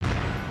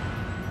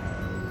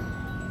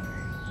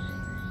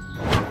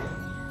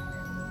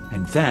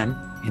And then,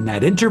 in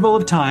that interval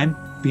of time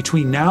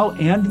between now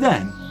and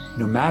then,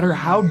 no matter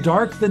how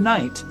dark the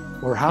night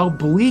or how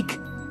bleak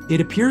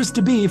it appears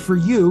to be for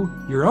you,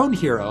 your own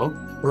hero,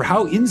 or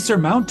how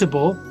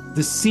insurmountable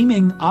the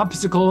seeming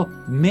obstacle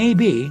may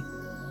be,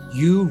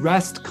 you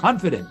rest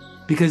confident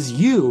because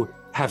you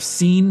have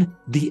seen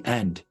the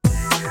end.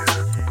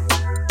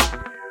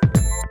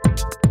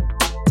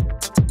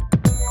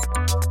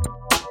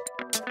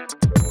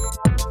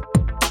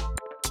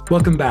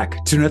 Welcome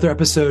back to another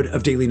episode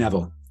of Daily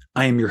Neville.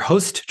 I am your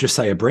host,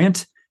 Josiah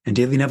Brandt, and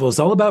Daily Neville is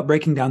all about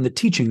breaking down the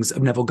teachings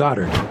of Neville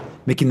Goddard,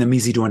 making them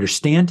easy to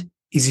understand,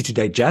 easy to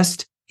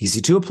digest, easy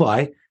to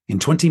apply in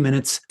 20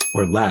 minutes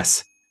or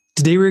less.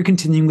 Today we're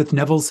continuing with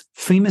Neville's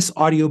famous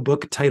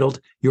audiobook titled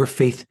Your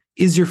Faith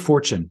is Your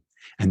Fortune,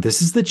 and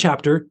this is the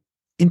chapter,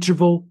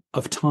 Interval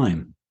of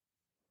Time.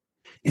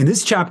 In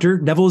this chapter,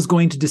 Neville is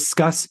going to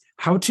discuss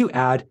how to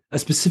add a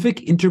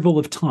specific interval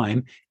of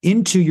time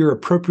into your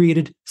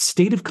appropriated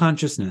state of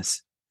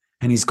consciousness.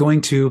 And he's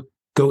going to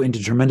go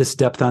into tremendous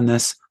depth on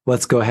this.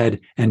 Let's go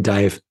ahead and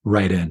dive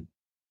right in.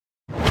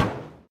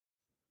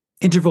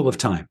 Interval of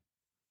time.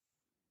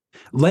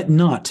 Let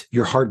not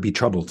your heart be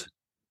troubled.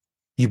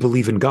 You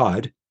believe in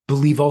God,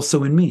 believe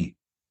also in me.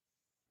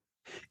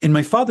 In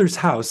my Father's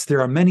house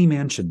there are many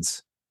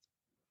mansions.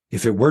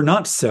 If it were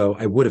not so,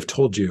 I would have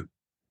told you.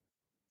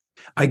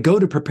 I go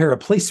to prepare a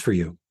place for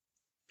you.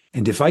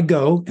 And if I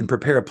go and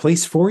prepare a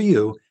place for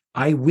you,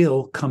 I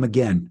will come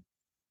again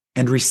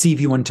and receive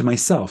you unto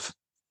myself,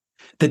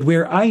 that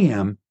where I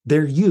am,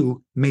 there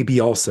you may be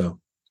also.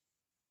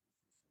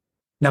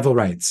 Neville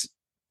writes,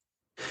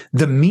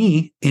 the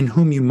me in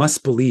whom you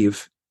must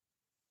believe,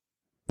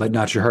 let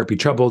not your heart be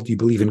troubled, you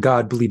believe in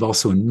God, believe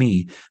also in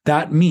me.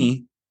 That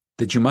me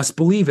that you must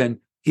believe in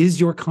is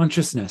your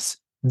consciousness,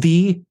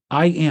 the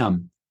I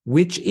am,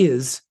 which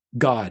is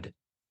God.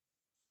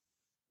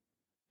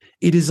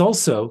 It is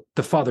also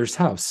the Father's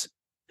house,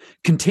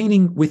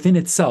 containing within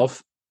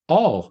itself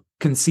all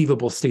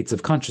conceivable states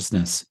of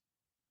consciousness.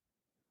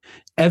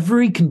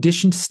 Every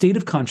conditioned state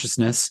of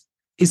consciousness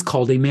is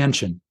called a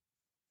mansion.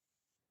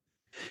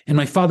 In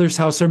my Father's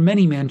house are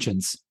many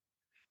mansions.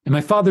 In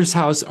my Father's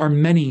house are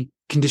many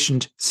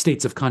conditioned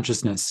states of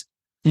consciousness.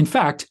 In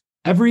fact,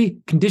 every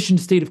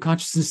conditioned state of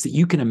consciousness that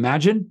you can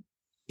imagine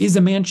is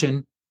a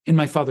mansion in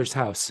my Father's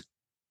house.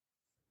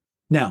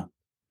 Now,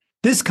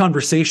 this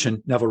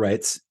conversation, Neville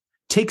writes,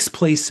 takes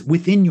place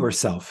within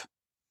yourself.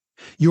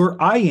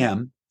 Your I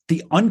am,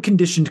 the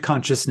unconditioned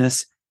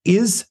consciousness,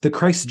 is the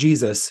Christ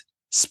Jesus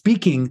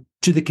speaking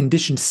to the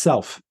conditioned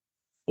self,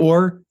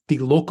 or the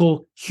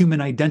local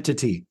human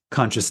identity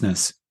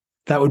consciousness.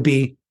 That would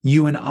be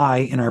you and I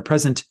in our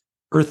present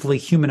earthly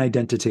human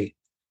identity.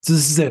 So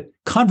this is a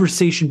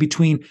conversation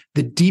between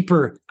the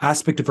deeper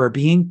aspect of our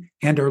being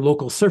and our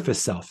local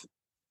surface self.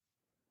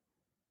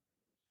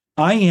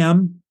 I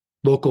am,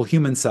 local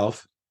human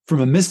self,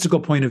 from a mystical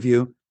point of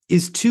view,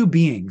 is two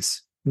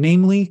beings,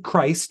 namely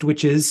Christ,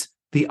 which is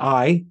the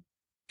I,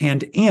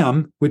 and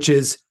am, which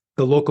is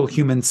the local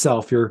human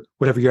self, your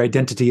whatever your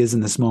identity is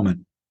in this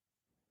moment.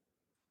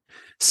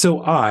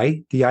 So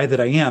I, the I that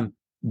I am,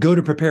 go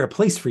to prepare a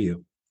place for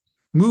you,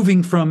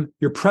 moving from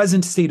your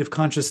present state of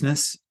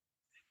consciousness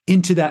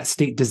into that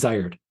state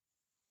desired.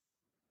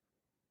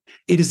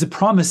 It is a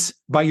promise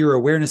by your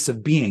awareness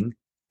of being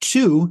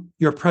to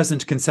your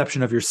present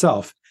conception of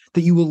yourself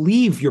that you will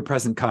leave your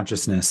present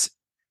consciousness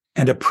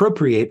and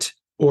appropriate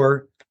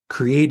or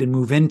create and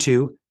move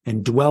into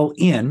and dwell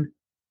in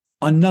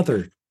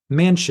another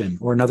mansion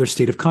or another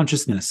state of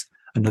consciousness,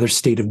 another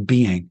state of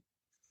being.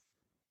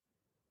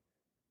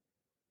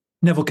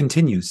 Neville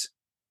continues,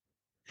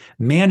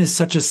 man is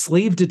such a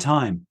slave to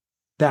time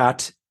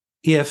that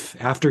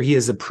if, after he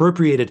has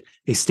appropriated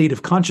a state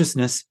of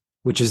consciousness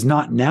which is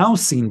not now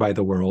seen by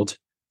the world,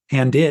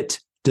 and it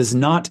does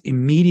not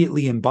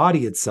immediately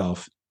embody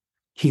itself,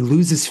 he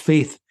loses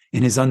faith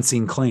in his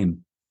unseen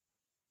claim.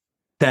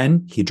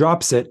 Then he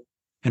drops it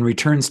and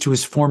returns to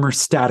his former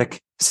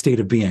static state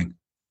of being.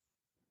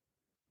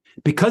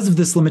 Because of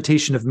this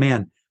limitation of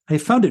man, I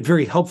have found it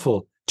very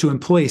helpful to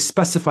employ a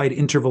specified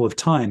interval of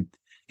time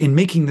in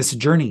making this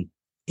journey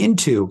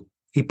into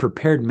a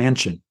prepared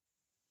mansion.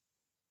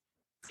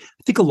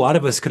 I think a lot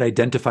of us could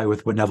identify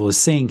with what Neville is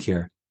saying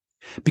here.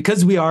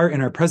 Because we are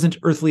in our present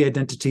earthly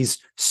identities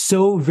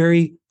so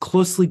very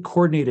closely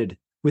coordinated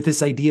with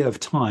this idea of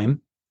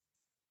time,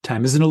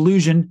 time is an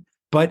illusion,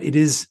 but it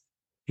is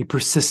a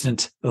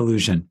persistent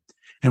illusion.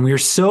 And we are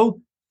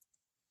so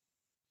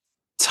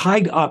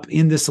tied up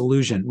in this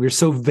illusion. We're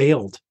so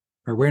veiled.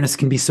 Our awareness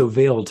can be so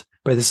veiled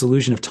by this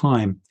illusion of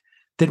time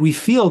that we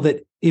feel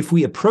that if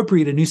we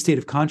appropriate a new state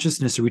of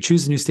consciousness or we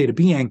choose a new state of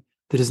being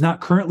that is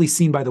not currently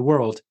seen by the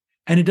world,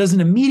 and it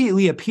doesn't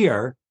immediately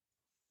appear,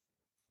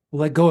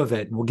 we'll let go of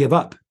it and we'll give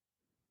up.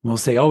 And we'll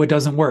say, oh, it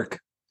doesn't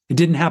work. It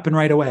didn't happen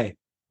right away.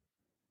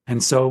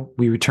 And so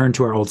we return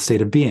to our old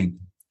state of being.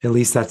 At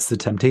least that's the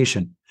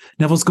temptation.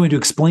 Neville's going to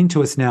explain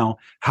to us now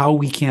how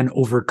we can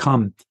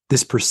overcome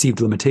this perceived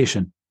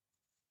limitation.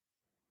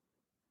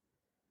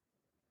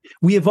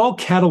 We have all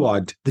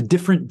cataloged the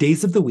different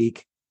days of the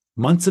week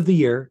months of the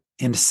year,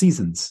 and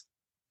seasons.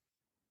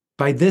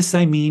 By this,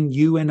 I mean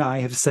you and I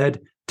have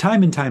said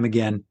time and time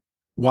again,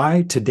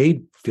 why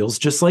today feels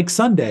just like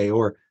Sunday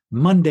or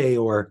Monday,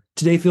 or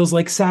today feels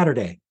like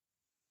Saturday.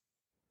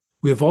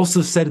 We have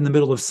also said in the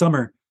middle of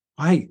summer,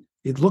 why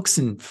it looks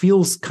and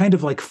feels kind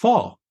of like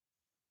fall.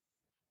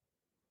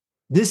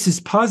 This is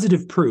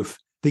positive proof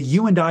that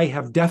you and I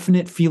have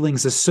definite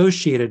feelings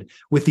associated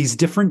with these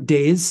different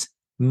days,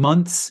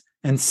 months,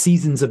 and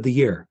seasons of the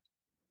year.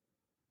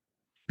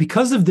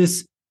 Because of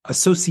this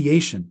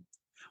association,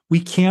 we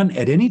can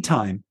at any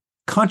time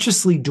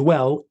consciously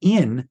dwell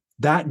in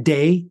that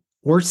day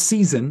or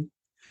season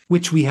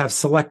which we have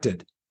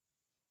selected.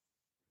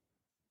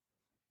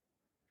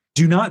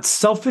 Do not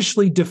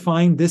selfishly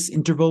define this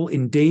interval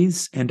in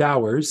days and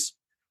hours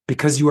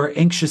because you are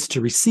anxious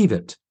to receive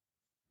it,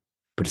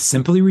 but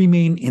simply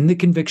remain in the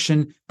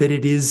conviction that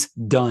it is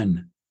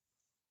done.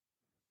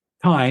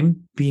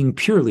 Time, being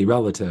purely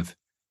relative,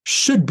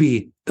 should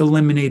be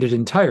eliminated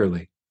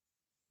entirely,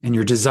 and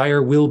your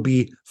desire will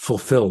be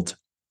fulfilled.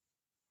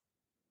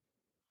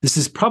 This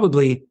is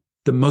probably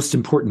the most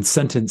important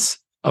sentence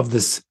of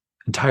this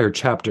entire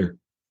chapter.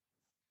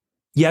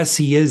 Yes,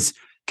 he is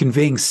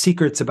conveying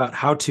secrets about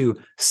how to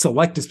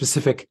select a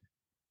specific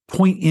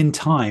point in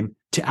time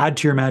to add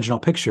to your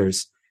imaginal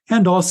pictures.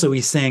 And also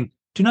he's saying,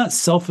 do not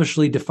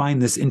selfishly define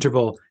this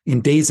interval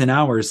in days and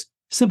hours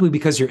simply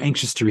because you're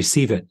anxious to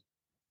receive it.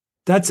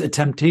 That's a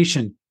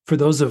temptation for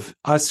those of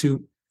us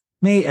who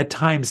may at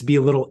times be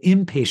a little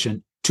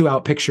impatient to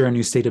outpicture a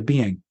new state of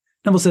being.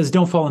 Neville says,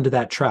 don't fall into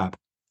that trap.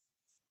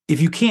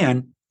 If you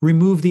can,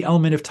 remove the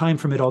element of time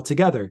from it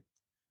altogether.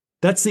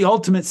 That's the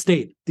ultimate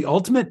state. The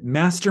ultimate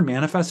master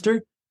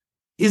manifester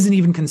isn't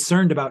even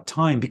concerned about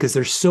time because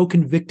they're so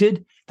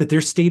convicted that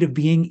their state of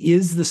being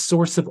is the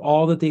source of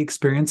all that they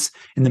experience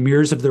in the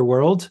mirrors of their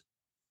world.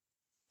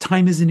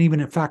 Time isn't even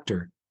a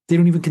factor. They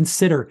don't even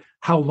consider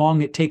how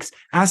long it takes.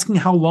 Asking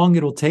how long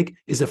it'll take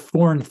is a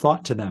foreign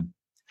thought to them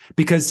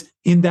because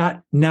in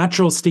that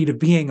natural state of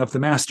being of the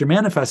master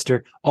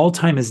manifester, all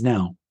time is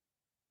now.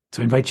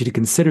 So I invite you to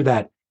consider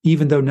that,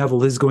 even though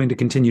Neville is going to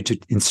continue to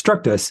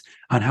instruct us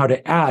on how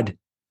to add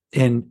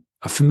in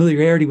a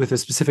familiarity with a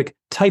specific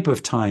type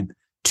of time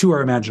to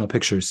our imaginal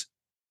pictures.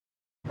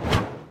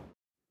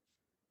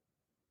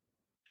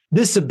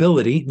 This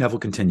ability, Neville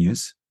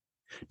continues,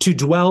 to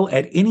dwell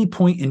at any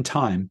point in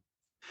time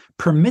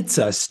permits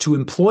us to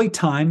employ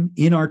time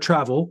in our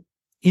travel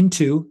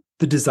into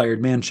the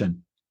desired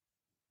mansion.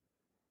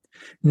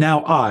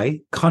 Now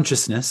I,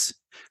 consciousness,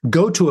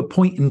 go to a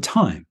point in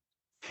time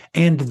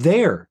and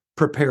there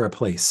prepare a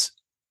place.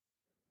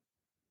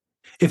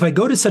 If I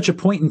go to such a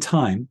point in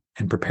time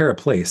and prepare a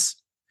place,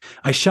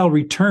 I shall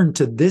return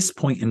to this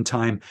point in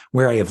time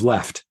where I have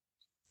left,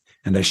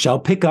 and I shall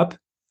pick up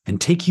and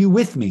take you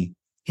with me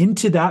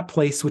into that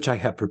place which I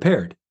have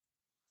prepared,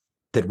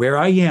 that where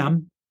I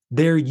am,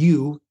 there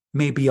you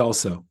may be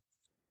also.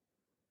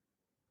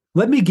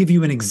 Let me give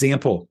you an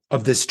example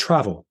of this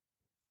travel.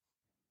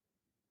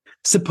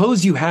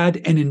 Suppose you had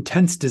an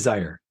intense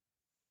desire.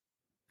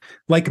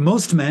 Like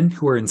most men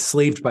who are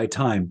enslaved by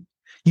time,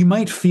 you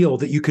might feel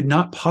that you could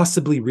not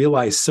possibly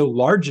realize so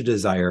large a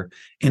desire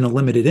in a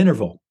limited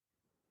interval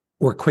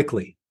or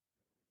quickly.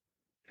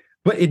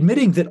 But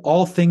admitting that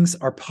all things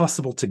are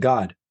possible to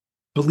God,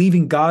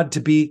 believing God to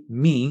be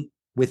me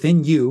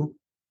within you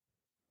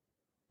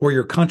or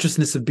your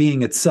consciousness of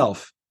being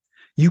itself,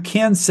 you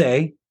can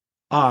say,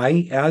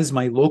 I, as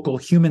my local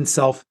human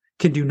self,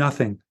 can do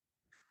nothing.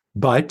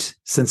 But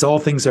since all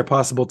things are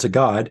possible to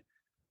God,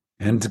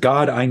 and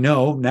God I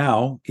know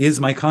now is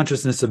my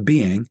consciousness of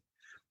being,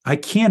 I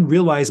can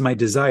realize my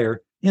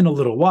desire in a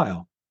little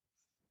while.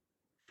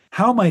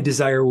 How my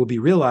desire will be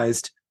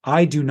realized,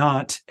 I do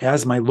not,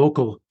 as my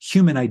local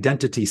human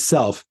identity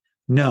self,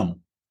 know.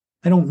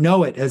 I don't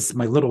know it as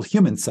my little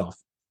human self.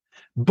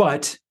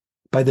 But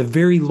by the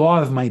very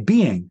law of my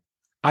being,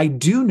 I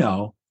do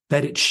know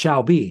that it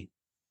shall be.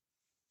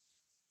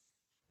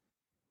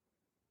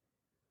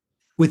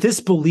 With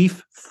this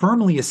belief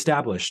firmly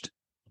established,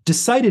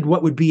 decided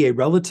what would be a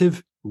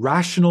relative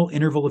rational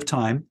interval of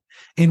time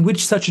in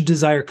which such a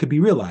desire could be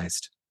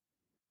realized.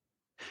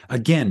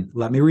 Again,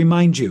 let me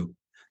remind you,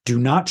 do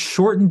not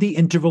shorten the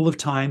interval of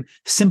time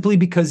simply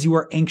because you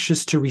are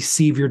anxious to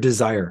receive your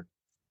desire.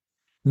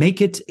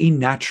 Make it a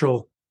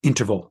natural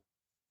interval.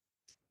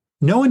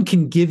 No one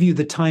can give you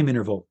the time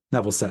interval,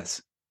 Neville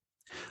says.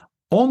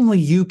 Only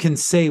you can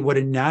say what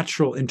a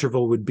natural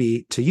interval would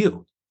be to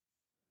you.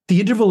 The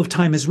interval of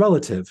time is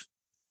relative.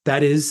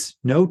 That is,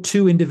 no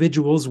two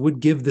individuals would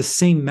give the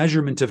same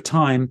measurement of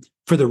time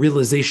for the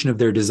realization of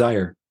their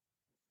desire.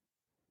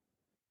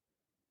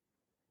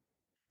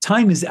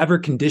 Time is ever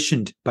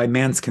conditioned by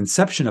man's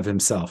conception of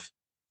himself.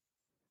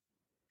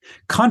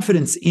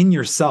 Confidence in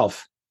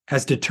yourself,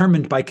 as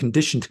determined by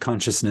conditioned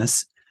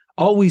consciousness,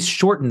 always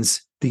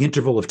shortens the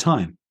interval of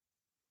time.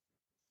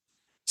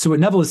 So what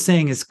Neville is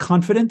saying is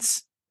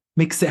confidence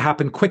makes it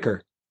happen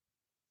quicker.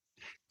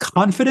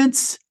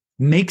 Confidence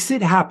makes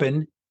it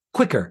happen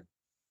quicker.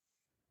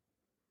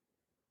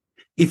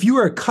 If you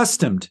are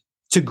accustomed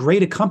to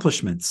great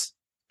accomplishments.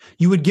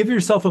 You would give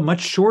yourself a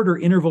much shorter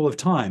interval of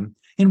time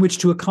in which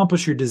to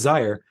accomplish your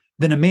desire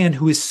than a man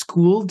who is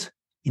schooled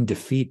in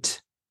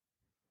defeat.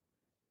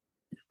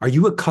 Are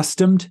you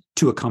accustomed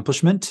to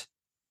accomplishment?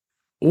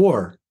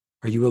 Or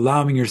are you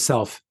allowing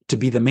yourself to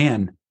be the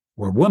man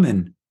or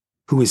woman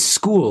who is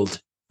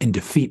schooled in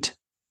defeat?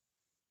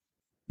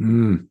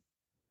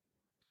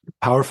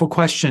 Powerful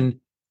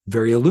question,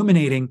 very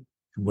illuminating.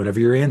 Whatever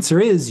your answer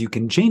is, you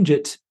can change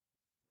it.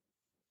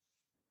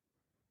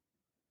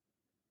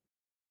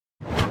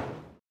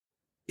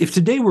 If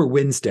today were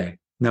Wednesday,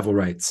 Neville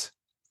writes,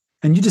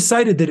 and you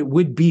decided that it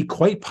would be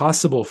quite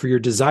possible for your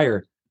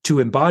desire to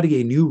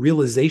embody a new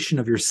realization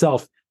of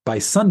yourself by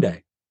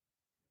Sunday,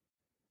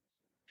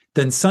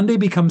 then Sunday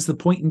becomes the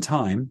point in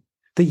time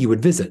that you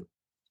would visit.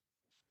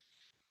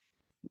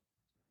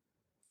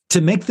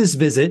 To make this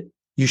visit,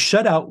 you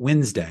shut out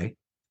Wednesday,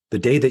 the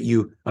day that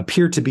you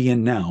appear to be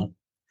in now,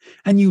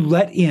 and you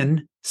let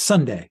in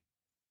Sunday.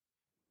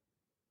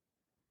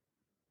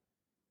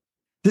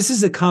 This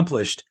is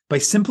accomplished by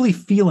simply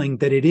feeling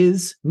that it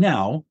is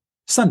now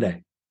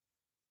Sunday.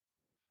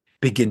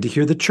 Begin to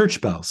hear the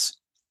church bells.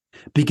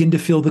 Begin to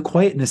feel the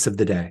quietness of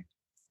the day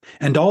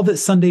and all that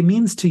Sunday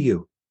means to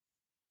you.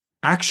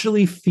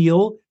 Actually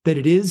feel that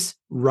it is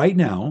right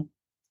now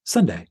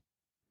Sunday.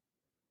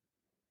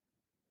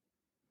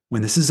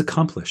 When this is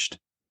accomplished,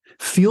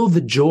 feel the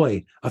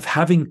joy of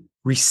having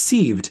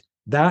received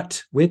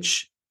that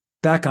which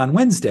back on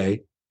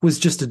Wednesday was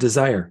just a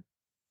desire.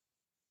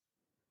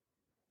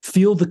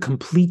 Feel the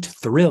complete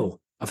thrill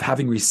of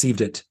having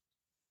received it.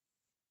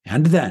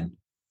 And then,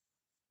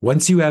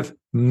 once you have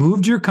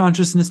moved your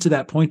consciousness to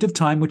that point of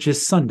time, which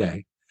is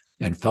Sunday,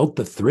 and felt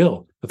the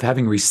thrill of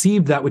having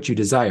received that which you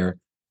desire,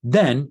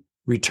 then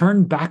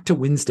return back to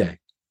Wednesday,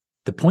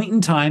 the point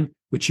in time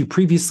which you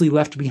previously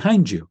left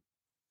behind you.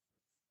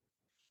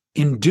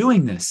 In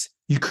doing this,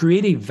 you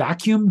create a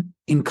vacuum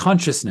in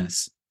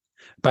consciousness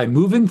by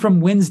moving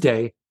from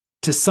Wednesday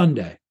to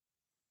Sunday.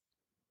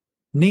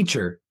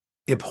 Nature,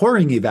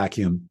 abhorring a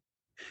vacuum,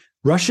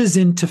 rushes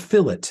in to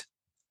fill it,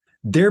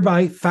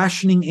 thereby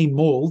fashioning a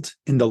mold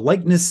in the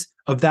likeness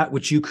of that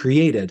which you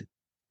created,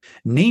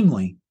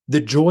 namely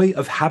the joy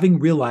of having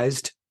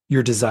realized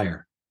your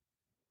desire.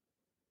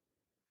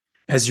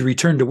 As you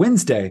return to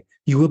Wednesday,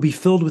 you will be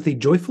filled with a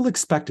joyful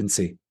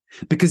expectancy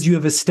because you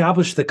have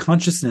established the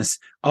consciousness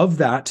of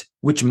that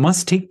which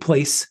must take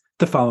place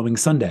the following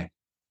Sunday.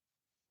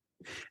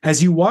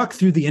 As you walk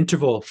through the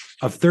interval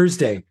of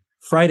Thursday,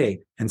 Friday,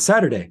 and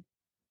Saturday,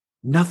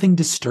 nothing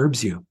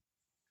disturbs you,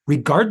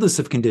 regardless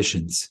of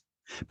conditions,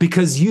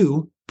 because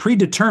you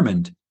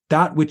predetermined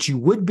that which you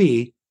would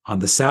be on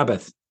the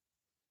Sabbath,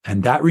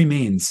 and that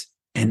remains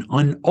an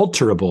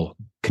unalterable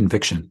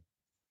conviction.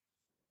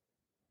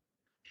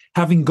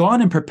 Having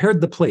gone and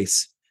prepared the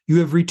place, you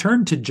have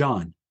returned to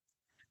John,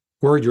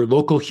 or your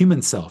local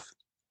human self,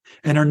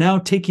 and are now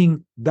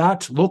taking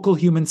that local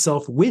human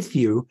self with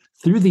you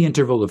through the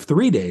interval of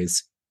 3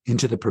 days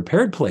into the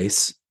prepared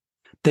place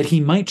that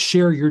he might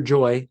share your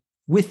joy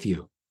with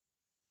you.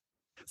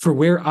 For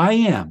where I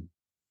am,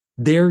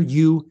 there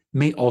you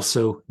may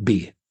also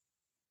be.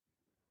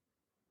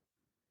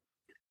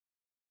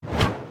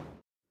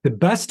 The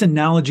best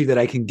analogy that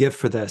I can give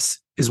for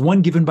this is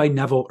one given by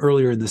Neville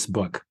earlier in this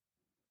book.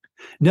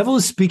 Neville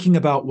is speaking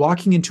about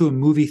walking into a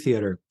movie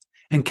theater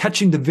and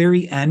catching the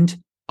very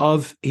end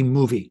of a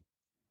movie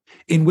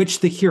in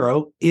which the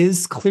hero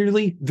is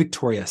clearly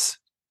victorious,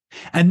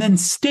 and then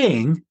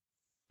staying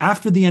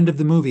after the end of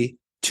the movie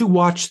to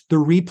watch the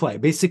replay,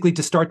 basically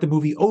to start the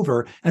movie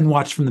over and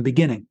watch from the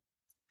beginning.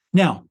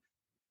 Now,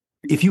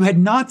 if you had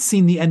not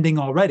seen the ending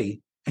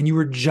already and you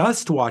were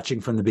just watching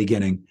from the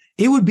beginning,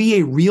 it would be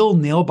a real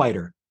nail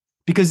biter,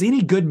 because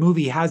any good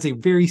movie has a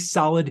very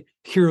solid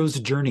hero's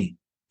journey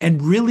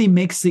and really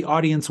makes the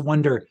audience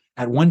wonder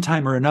at one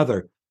time or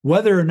another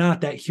whether or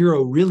not that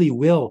hero really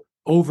will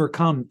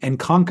overcome and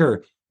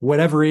conquer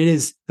whatever it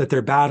is that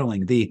they're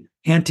battling, the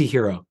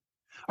anti-hero.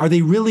 Are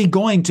they really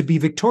going to be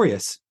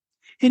victorious?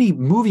 Any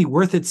movie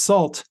worth its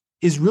salt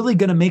is really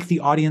going to make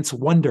the audience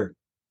wonder,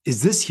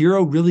 is this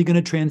hero really going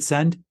to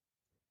transcend?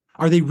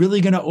 Are they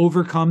really going to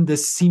overcome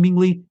this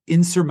seemingly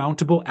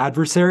insurmountable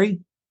adversary?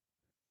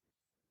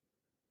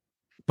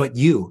 But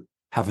you,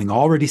 having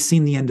already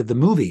seen the end of the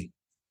movie,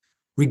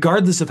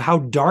 regardless of how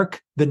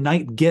dark the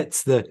night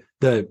gets, the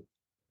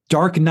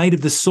dark night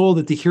of the soul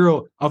that the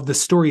hero of the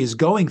story is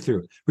going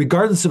through,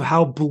 regardless of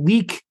how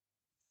bleak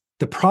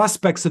the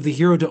prospects of the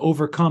hero to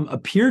overcome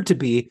appear to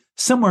be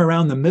somewhere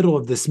around the middle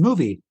of this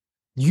movie,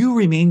 you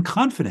remain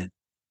confident.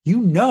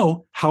 You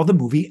know how the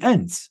movie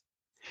ends.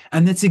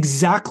 And that's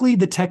exactly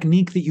the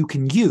technique that you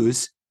can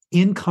use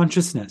in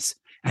consciousness.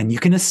 And you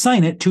can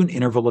assign it to an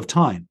interval of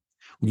time.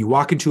 When you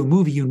walk into a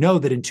movie, you know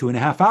that in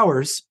 2.5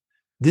 hours,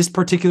 this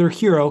particular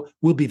hero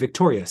will be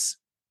victorious.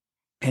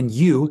 And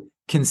you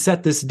can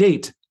set this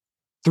date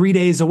 3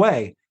 days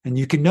away, and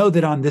you can know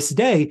that on this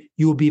day,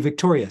 you will be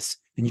victorious.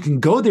 And you can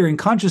go there in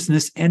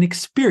consciousness and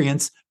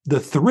experience the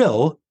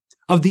thrill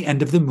of the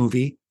end of the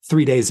movie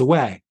 3 days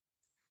away.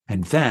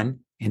 And then,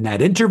 in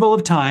that interval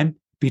of time,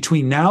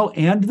 between now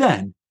and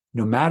then,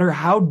 no matter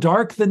how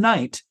dark the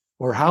night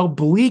or how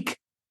bleak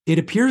it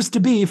appears to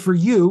be for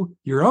you,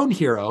 your own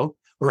hero,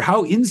 or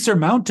how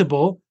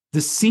insurmountable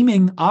the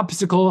seeming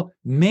obstacle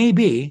may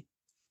be,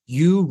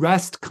 you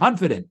rest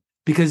confident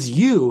because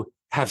you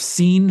have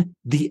seen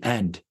the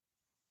end.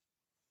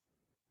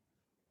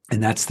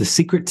 And that's the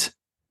secret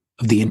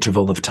of the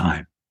interval of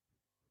time.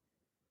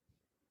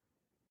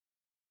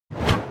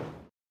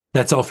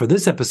 That's all for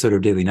this episode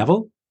of Daily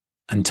Neville.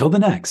 Until the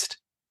next,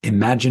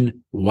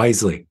 imagine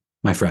wisely,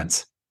 my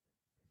friends.